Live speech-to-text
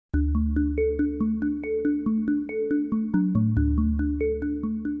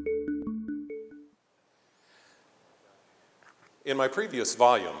In my previous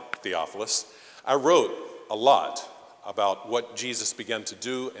volume, Theophilus, I wrote a lot about what Jesus began to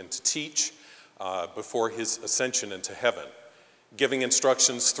do and to teach before his ascension into heaven, giving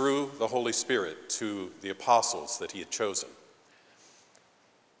instructions through the Holy Spirit to the apostles that he had chosen.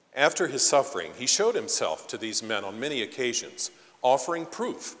 After his suffering, he showed himself to these men on many occasions, offering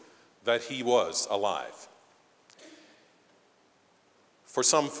proof that he was alive. For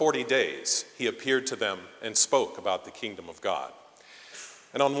some 40 days, he appeared to them and spoke about the kingdom of God.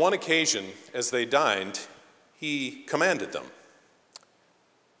 And on one occasion, as they dined, he commanded them,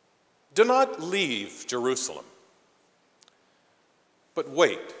 "Do not leave Jerusalem, but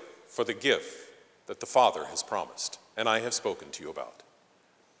wait for the gift that the Father has promised, and I have spoken to you about.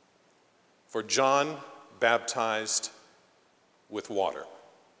 For John baptized with water,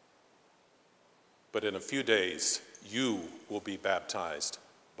 but in a few days you will be baptized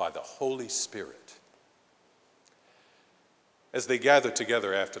by the Holy Spirit." As they gathered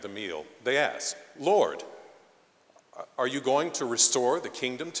together after the meal, they asked, "Lord, are you going to restore the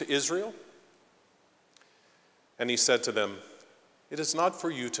kingdom to Israel?" And he said to them, "It is not for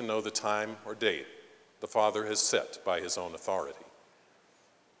you to know the time or date the Father has set by his own authority.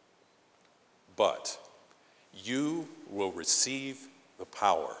 But you will receive the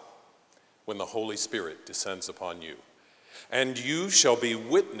power when the Holy Spirit descends upon you. And you shall be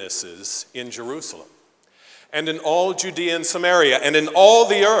witnesses in Jerusalem, and in all Judea and Samaria, and in all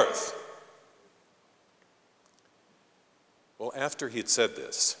the earth." Well, after he had said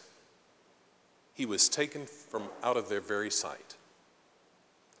this, he was taken from out of their very sight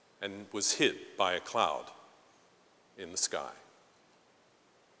and was hid by a cloud in the sky.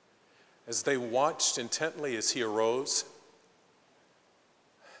 As they watched intently as he arose,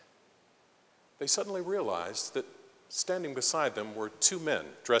 they suddenly realized that standing beside them were two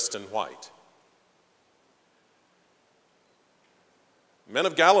men dressed in white. "Men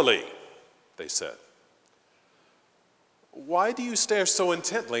of Galilee," they said, "why do you stare so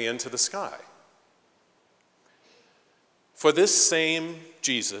intently into the sky? For this same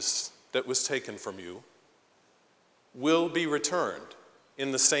Jesus that was taken from you will be returned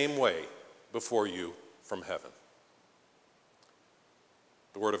in the same way before you from heaven."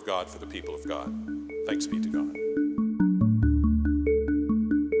 The word of God for the people of God. Thanks be to God.